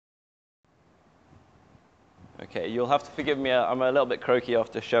Okay, you'll have to forgive me. I'm a little bit croaky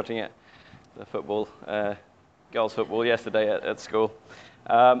after shouting at the football, girls' football yesterday at school.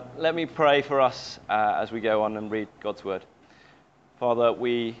 Let me pray for us as we go on and read God's word. Father,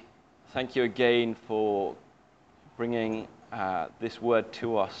 we thank you again for bringing this word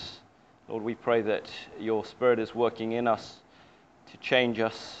to us. Lord, we pray that your Spirit is working in us, to change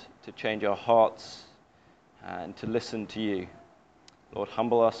our hearts, and to listen to you. Lord,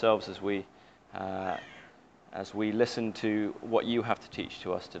 humble ourselves as we listen to what you have to teach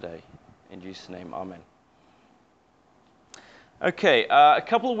to us today. In Jesus' name, amen. Okay, a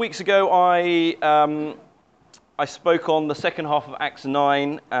couple of weeks ago, I spoke on the second half of Acts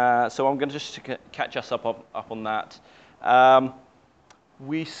 9, so I'm going to just catch us up on that.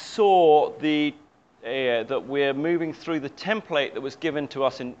 We saw that we're moving through the template that was given to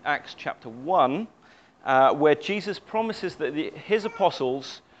us in Acts chapter 1, where Jesus promises that his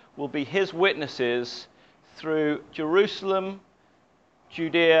apostles will be his witnesses through Jerusalem,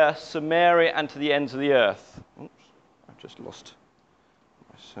 Judea, Samaria, and to the ends of the earth. Oops, I've just lost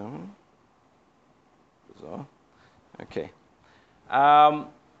my sermon. Bizarre. Okay.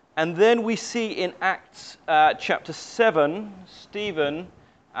 And then we see in Acts chapter 7, Stephen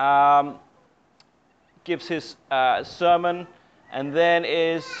gives his sermon and then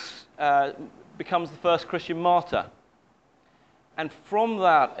becomes the first Christian martyr. And from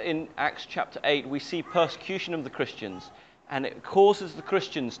that, in Acts chapter 8, we see persecution of the Christians. And it causes the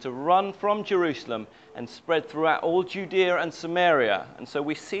Christians to run from Jerusalem and spread throughout all Judea and Samaria. And so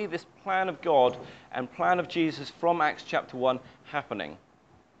we see this plan of God and plan of Jesus from Acts chapter 1 happening.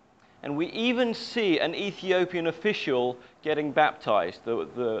 And we even see an Ethiopian official getting baptized.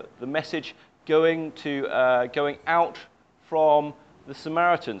 The message going out from the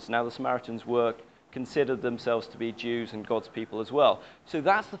Samaritans. Now the Samaritans considered themselves to be Jews and God's people as well. So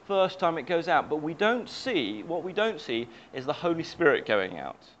that's the first time it goes out. But what we don't see is the Holy Spirit going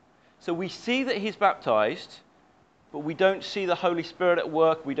out. So we see that he's baptized, but we don't see the Holy Spirit at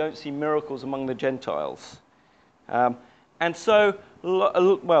work. We don't see miracles among the Gentiles. And in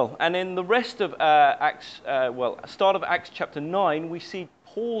the rest of start of Acts chapter 9, we see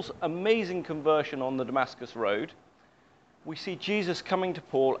Paul's amazing conversion on the Damascus Road. We see Jesus coming to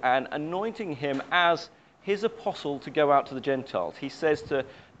Paul and anointing him as his apostle to go out to the Gentiles. He says to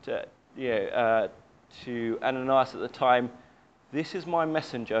Ananias at the time, "This is my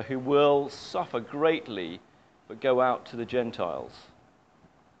messenger who will suffer greatly, but go out to the Gentiles."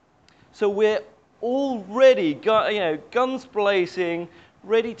 So we're already, guns blazing,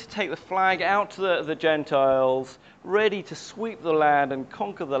 ready to take the flag out to the Gentiles, ready to sweep the land and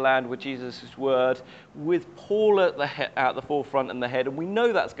conquer the land with Jesus' word, with Paul at the forefront and the head, and we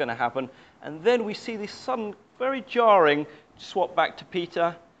know that's going to happen. And then we see this sudden, very jarring swap back to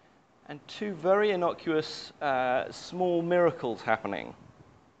Peter, and two very innocuous, small miracles happening.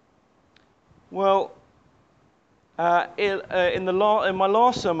 Well, in my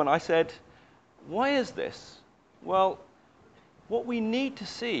last sermon, I said, why is this? Well, what we need to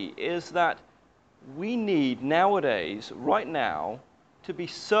see is that we need nowadays, right now, to be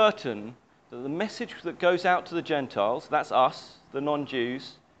certain that the message that goes out to the Gentiles, that's us, the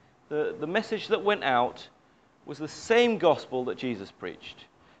non-Jews, the message that went out was the same gospel that Jesus preached.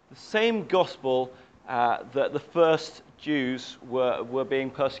 The same gospel that the first Jews were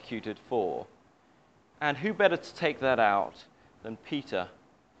being persecuted for. And who better to take that out than Peter,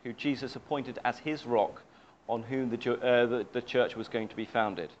 who Jesus appointed as his rock on whom the church was going to be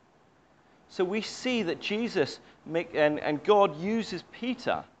founded. So we see that Jesus and God uses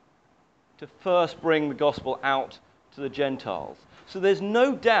Peter to first bring the gospel out to the Gentiles. So there's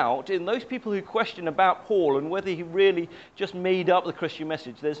no doubt in those people who question about Paul and whether he really just made up the Christian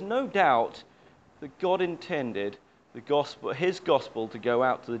message, there's no doubt that God intended his gospel to go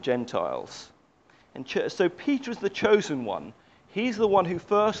out to the Gentiles. And so Peter is the chosen one. He's the one who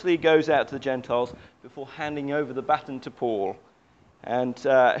firstly goes out to the Gentiles before handing over the baton to Paul, and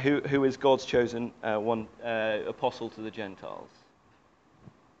who is God's chosen apostle to the Gentiles.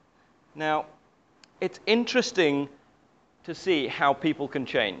 Now, it's interesting to see how people can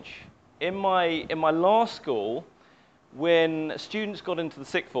change. In my last school, when students got into the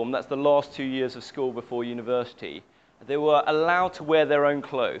sixth form, that's the last 2 years of school before university, they were allowed to wear their own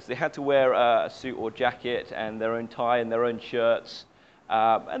clothes. They had to wear a suit or jacket and their own tie and their own shirts.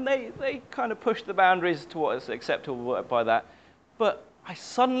 And they kind of pushed the boundaries to what is acceptable by that. But I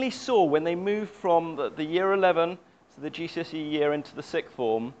suddenly saw when they moved from the year 11 to the GCSE year into the sixth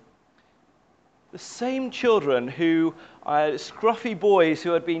form, the same children scruffy boys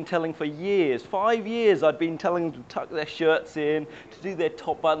who had been telling for years, 5 years I'd been telling them to tuck their shirts in, to do their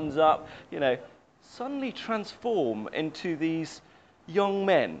top buttons up, suddenly transform into these young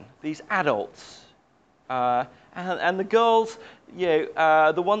men, these adults. And the girls,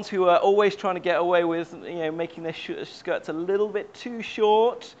 the ones who are always trying to get away with, making their skirts a little bit too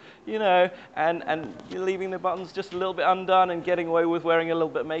short, and leaving the buttons just a little bit undone and getting away with wearing a little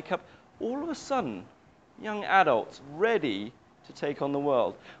bit of makeup. All of a sudden, young adults ready to take on the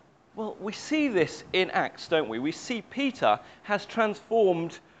world. Well, we see this in Acts, don't we? We see Peter has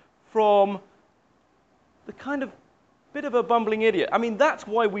transformed from the kind of bit of a bumbling idiot. I mean, that's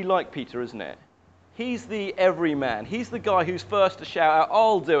why we like Peter, isn't it? He's the everyman. He's the guy who's first to shout out,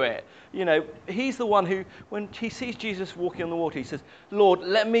 I'll do it. He's the one who, when he sees Jesus walking on the water, he says, Lord,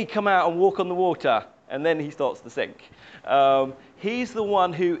 let me come out and walk on the water. And then he starts to sink. He's the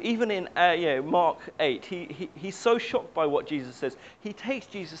one who, even in Mark 8, he's so shocked by what Jesus says. He takes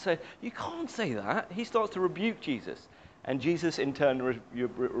Jesus and says, you can't say that. He starts to rebuke Jesus. And Jesus, in turn,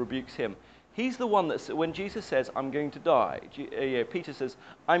 rebukes him. He's the one that, when Jesus says, I'm going to die, Peter says,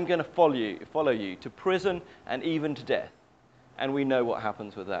 I'm going to follow you to prison and even to death. And we know what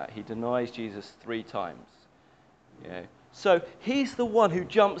happens with that. He denies Jesus 3 times. So he's the one who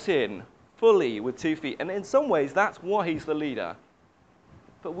jumps in fully with 2 feet. And in some ways, that's why he's the leader.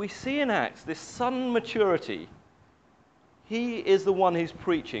 But we see in Acts this sudden maturity. He is the one who's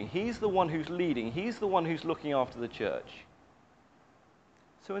preaching. He's the one who's leading. He's the one who's looking after the church.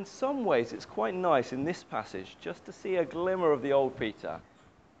 So in some ways, it's quite nice in this passage just to see a glimmer of the old Peter.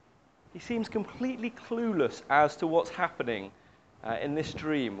 He seems completely clueless as to what's happening in this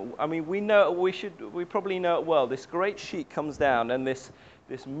dream. I mean, we probably know it well. This great sheet comes down and this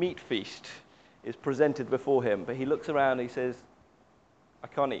meat feast is presented before him. But he looks around and he says, I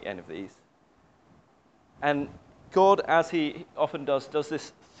can't eat any of these. And God, as he often does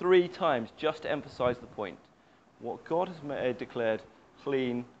this 3 times just to emphasize the point. What God has declared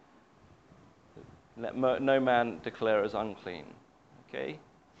clean, let no man declare as unclean. Okay?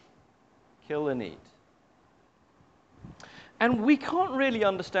 Kill and eat. And we can't really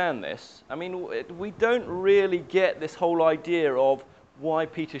understand this. I mean, we don't really get this whole idea of why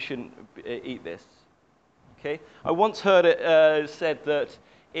Peter shouldn't eat this. Okay? I once heard it said that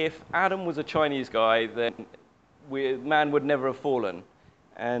if Adam was a Chinese guy, then man would never have fallen.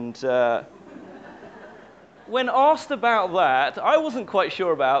 And when asked about that, I wasn't quite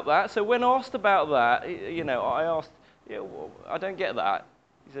sure about that. So when asked about that, I asked, I don't get that.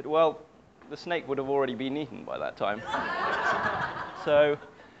 He said, well, the snake would have already been eaten by that time. So,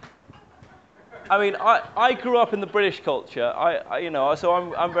 I mean, I grew up in the British culture. So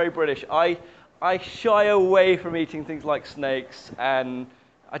I'm very British. I shy away from eating things like snakes, and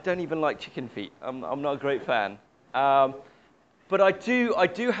I don't even like chicken feet. I'm not a great fan. But I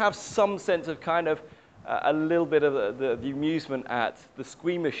do have some sense of kind of a little bit of the amusement at the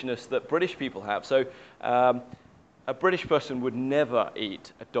squeamishness that British people have. So a British person would never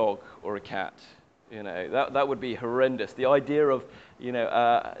eat a dog or a cat. That would be horrendous. The idea of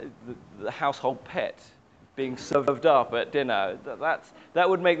the household pet being served up at dinner, that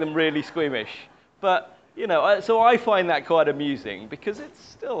would make them really squeamish. But so I find that quite amusing because it's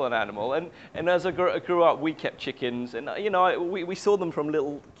still an animal. And as I grew up, we kept chickens, and we saw them from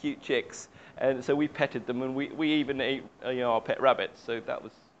little cute chicks. And so we petted them, and we even ate our pet rabbits. So that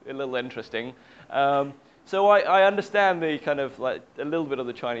was a little interesting. So I understand the kind of like a little bit of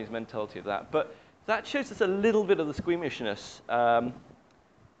the Chinese mentality of that. But that shows us a little bit of the squeamishness.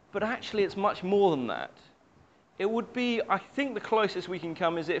 But actually, it's much more than that. It would be, I think, the closest we can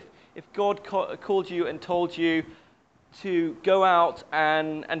come is if God called you and told you to go out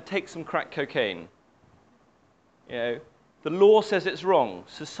and take some crack cocaine. The law says it's wrong.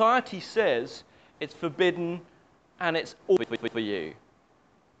 Society says it's forbidden and it's awful for you.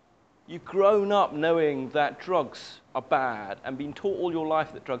 You've grown up knowing that drugs are bad and been taught all your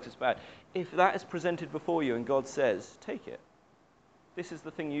life that drugs is bad. If that is presented before you and God says, take it. This is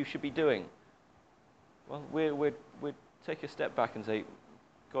the thing you should be doing. Well, we'd take a step back and say,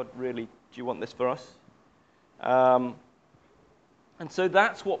 God, really, do you want this for us? And so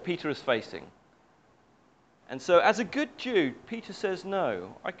that's what Peter is facing. And so as a good Jew, Peter says,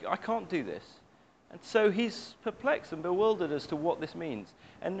 no, I can't do this. And so he's perplexed and bewildered as to what this means.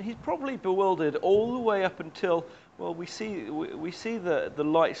 And he's probably bewildered all the way up until, well, we see the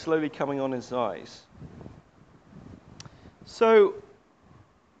light slowly coming on his eyes.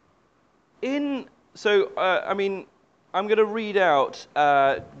 I'm going to read out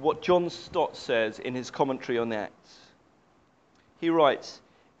what John Stott says in his commentary on Acts. He writes,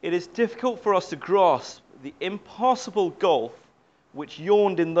 "It is difficult for us to grasp the impassable gulf which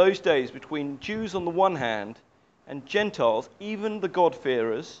yawned in those days between Jews on the one hand and Gentiles, even the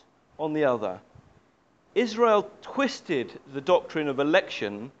God-fearers, on the other. Israel twisted the doctrine of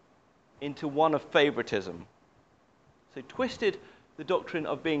election into one of favoritism. So twisted the doctrine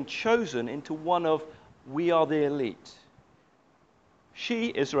of being chosen into one of we are the elite.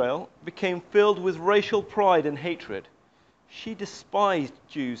 She, Israel, became filled with racial pride and hatred. She despised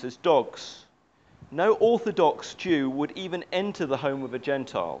Jews as dogs. No Orthodox Jew would even enter the home of a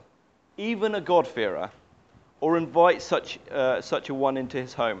Gentile, even a God-fearer, or invite such a one into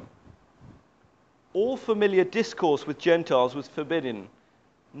his home. All familiar discourse with Gentiles was forbidden.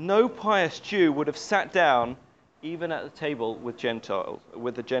 No pious Jew would have sat down even at the table with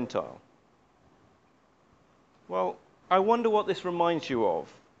a Gentile. Well, I wonder what this reminds you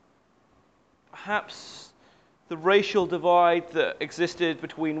of. Perhaps the racial divide that existed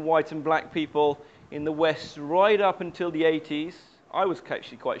between white and black people in the West right up until the 80s. I was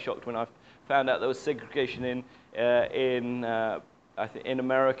actually quite shocked when I found out there was segregation in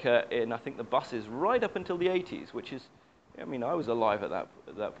America in, I think, the buses right up until the 80s, which is, I mean, I was alive at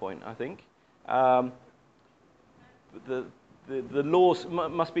that point, I think. The laws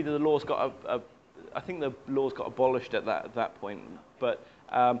must be that the laws got I think the laws got abolished at that point, but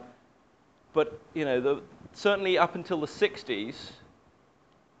you know, certainly up until the 60s,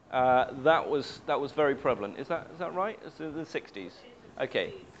 that was very prevalent. Is that right? It's the 60s.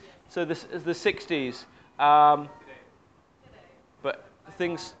 Okay, so this is the 60s, but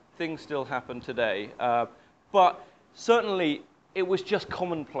things still happen today. But certainly it was just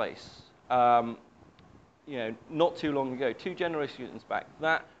commonplace. You know, not too long ago, 2 generations back,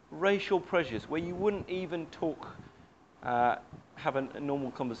 that racial prejudice where you wouldn't even have a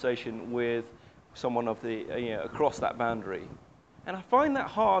normal conversation with someone of the across that boundary. And I find that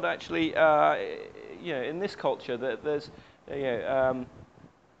hard actually, you know, in this culture that there's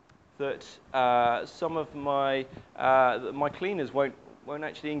some of my cleaners won't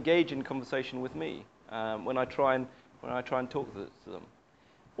actually engage in conversation with me when I try and talk to them.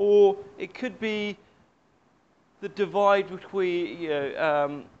 Or it could be the divide between,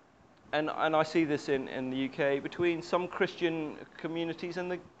 and I see this in the UK, between some Christian communities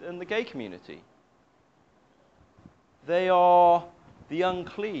and the gay community. They are the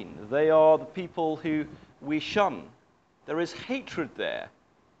unclean. They are the people who we shun. There is hatred there.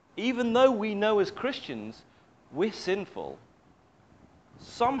 Even though we know as Christians we're sinful,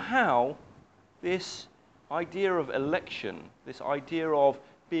 somehow this idea of election, this idea of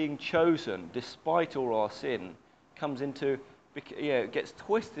being chosen despite all our sin, comes into, gets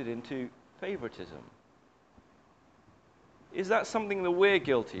twisted into favoritism. Is that something that we're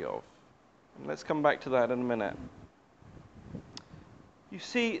guilty of? And let's come back to that in a minute. You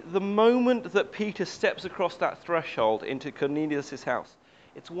see, the moment that Peter steps across that threshold into Cornelius' house,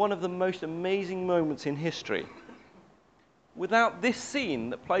 it's one of the most amazing moments in history. Without this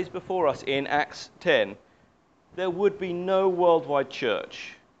scene that plays before us in Acts 10, there would be no worldwide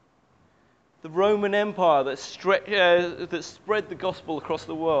church. The Roman Empire that spread the gospel across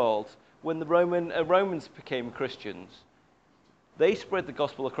the world, when the Romans became Christians, they spread the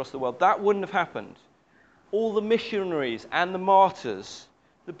gospel across the world. That wouldn't have happened. All the missionaries and the martyrs,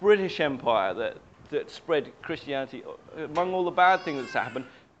 the British Empire that spread Christianity, among all the bad things that's happened,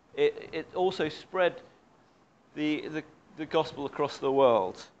 it also spread the gospel across the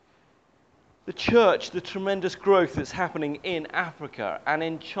world. The church, the tremendous growth that's happening in Africa and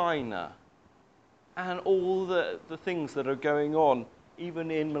in China, and all the things that are going on, even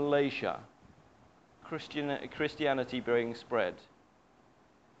in Malaysia, Christianity being spread.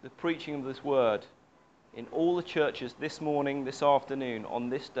 The preaching of this word in all the churches this morning, this afternoon, on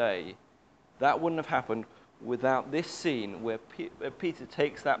this day, that wouldn't have happened without this scene where Peter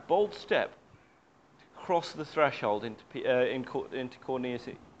takes that bold step to cross the threshold into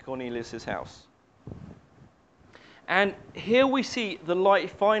Cornelius' house. And here we see the light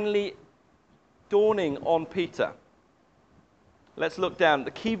finally dawning on Peter. Let's look down.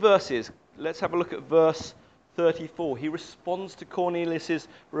 The key verses, let's have a look at verse 34. He responds to Cornelius'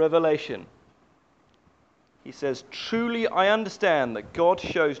 revelation. He says, "Truly I understand that God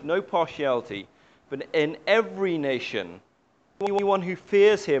shows no partiality, but in every nation, anyone who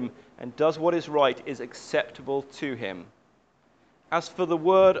fears him and does what is right is acceptable to him. As for the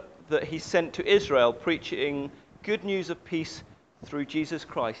word that he sent to Israel, preaching good news of peace through Jesus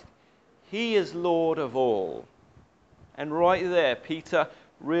Christ, he is Lord of all." And right there, Peter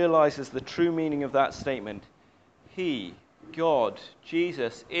realizes the true meaning of that statement. He, God,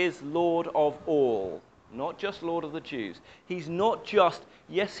 Jesus, is Lord of all. Not just Lord of the Jews. He's not just,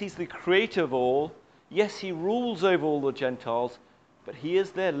 yes, he's the creator of all. Yes, he rules over all the Gentiles. But he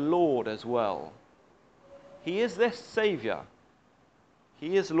is their Lord as well. He is their Savior.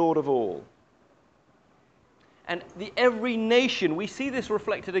 He is Lord of all. And every nation, we see this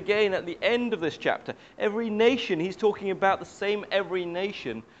reflected again at the end of this chapter. Every nation, he's talking about the same every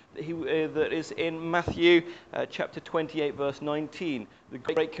nation that is in Matthew chapter 28, verse 19, the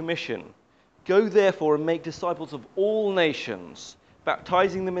Great Commission. Go therefore and make disciples of all nations,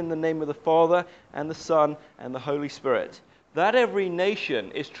 baptizing them in the name of the Father and the Son and the Holy Spirit. That every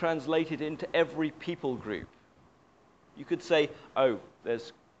nation is translated into every people group. You could say, oh,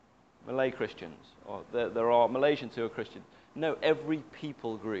 there's Malay Christians, or there are Malaysians who are Christians. No, every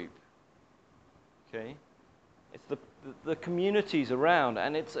people group. Okay? It's the communities around,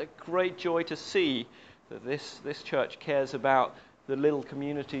 and it's a great joy to see that this church cares about the little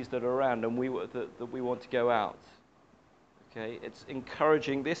communities that are around, and that we want to go out. Okay? It's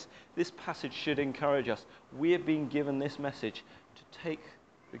encouraging. This passage should encourage us. We have been given this message to take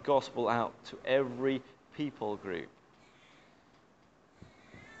the gospel out to every people group.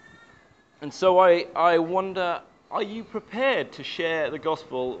 And so I wonder, are you prepared to share the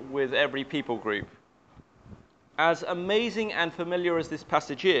gospel with every people group? As amazing and familiar as this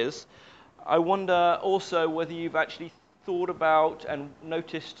passage is, I wonder also whether you've actually thought about and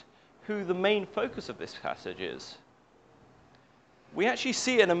noticed who the main focus of this passage is. We actually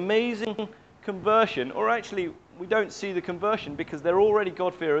see an amazing conversion, or actually we don't see the conversion because they're already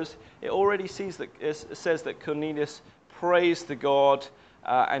God-fearers. It already says that Cornelius prays to God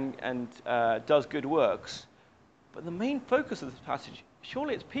and does good works. But the main focus of this passage,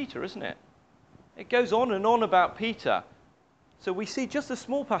 surely it's Peter, isn't it? It goes on and on about Peter. So we see just a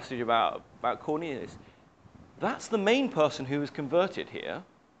small passage about Cornelius. That's the main person who is converted here.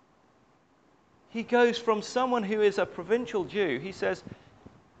 He goes from someone who is a provincial Jew. He says,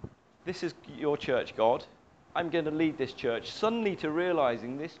 this is your church, God. I'm going to lead this church. Suddenly to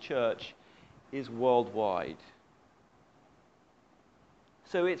realizing this church is worldwide.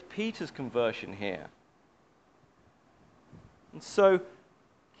 So it's Peter's conversion here. And so,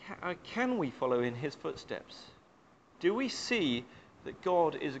 can we follow in his footsteps? Do we see that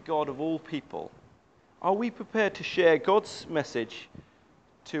God is a God of all people? Are we prepared to share God's message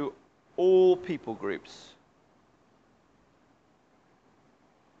to all people groups?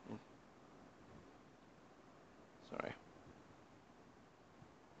 Sorry.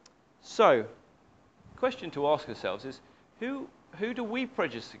 So, the question to ask ourselves is, who do we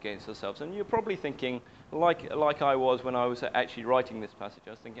prejudice against ourselves? And you're probably thinking, like I was when I was actually writing this passage,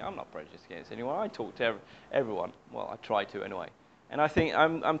 I was thinking, I'm not prejudiced against anyone. I talk to everyone. Well, I try to anyway. And I think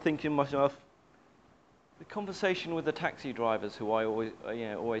I'm thinking to myself, the conversation with the taxi drivers who I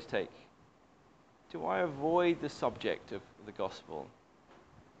always take. Do I avoid the subject of the gospel?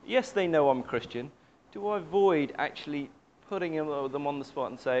 Yes, they know I'm Christian. Do I avoid actually putting them on the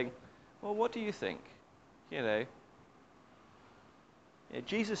spot and saying, well, what do you think?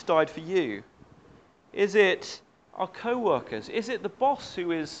 Jesus died for you. Is it our co-workers? Is it the boss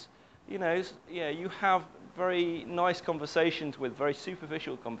who is, you have very nice conversations with, very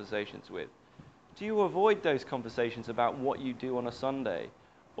superficial conversations with? Do you avoid those conversations about what you do on a Sunday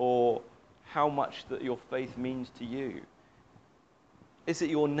or how much that your faith means to you? Is it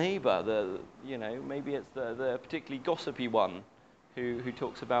your neighbor, maybe it's the particularly gossipy one who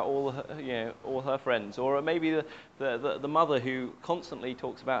talks about all her friends, or maybe the mother who constantly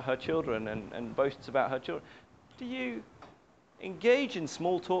talks about her children and boasts about her children? Do you engage in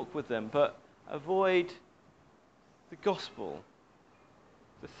small talk with them but avoid the gospel?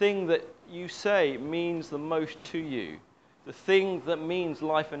 The thing that you say means the most to you, the thing that means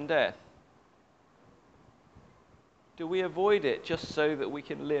life and death. Do we avoid it just so that we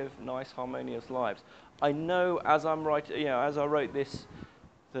can live nice, harmonious lives? I know as I wrote this,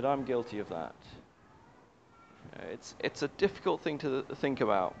 that I'm guilty of that. It's a difficult thing to think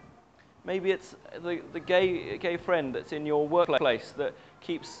about. Maybe it's the gay friend that's in your workplace that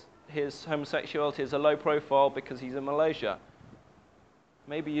keeps his homosexuality as a low profile because he's in Malaysia.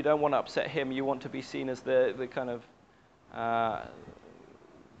 Maybe you don't want to upset him. You want to be seen as the kind of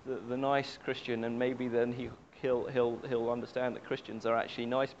the nice Christian, and maybe then he'll understand that Christians are actually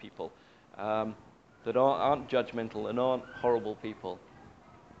nice people, that aren't judgmental and aren't horrible people.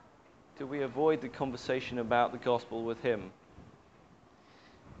 Do we avoid the conversation about the gospel with him?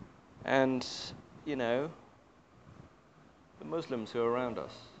 And, the Muslims who are around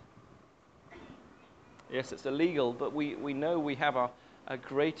us. Yes, it's illegal, but we know we have a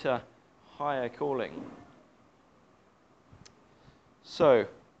greater, higher calling. So,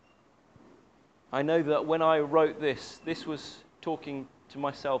 I know that when I wrote this was talking to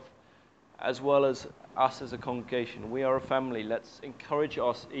myself as well as us as a congregation. We are a family. Let's encourage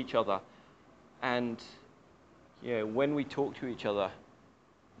each other. And when we talk to each other,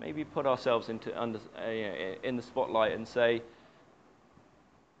 maybe put ourselves in the spotlight and say,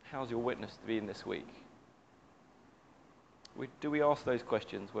 how's your witness been this week? Do we ask those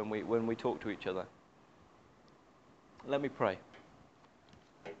questions when we talk to each other? Let me pray.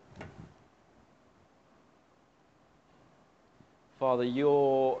 Father,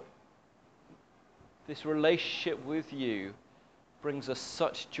 this relationship with you brings us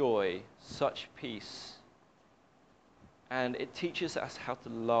such joy, such peace, and it teaches us how to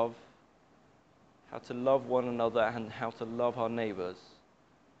love one another and how to love our neighbors.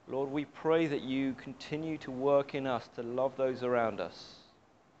 Lord, we pray that you continue to work in us to love those around us.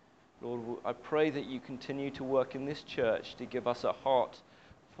 Lord, I pray that you continue to work in this church to give us a heart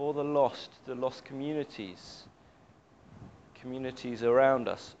for the lost communities around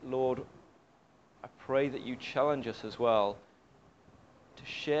us. Lord, I pray that you challenge us as well to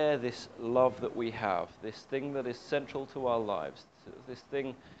share this love that we have, this thing that is central to our lives, this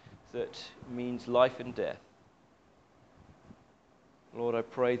thing that means life and death. Lord, I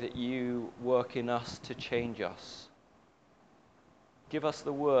pray that you work in us to change us. Give us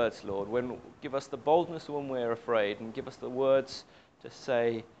the words, Lord, give us the boldness when we're afraid, and give us the words to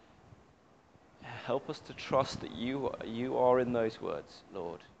say, help us to trust that you are in those words,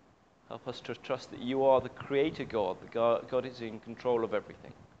 Lord. Help us to trust that you are the creator God, God is in control of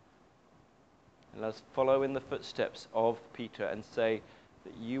everything. And let us follow in the footsteps of Peter and say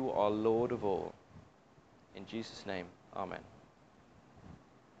that you are Lord of all. In Jesus' name, amen.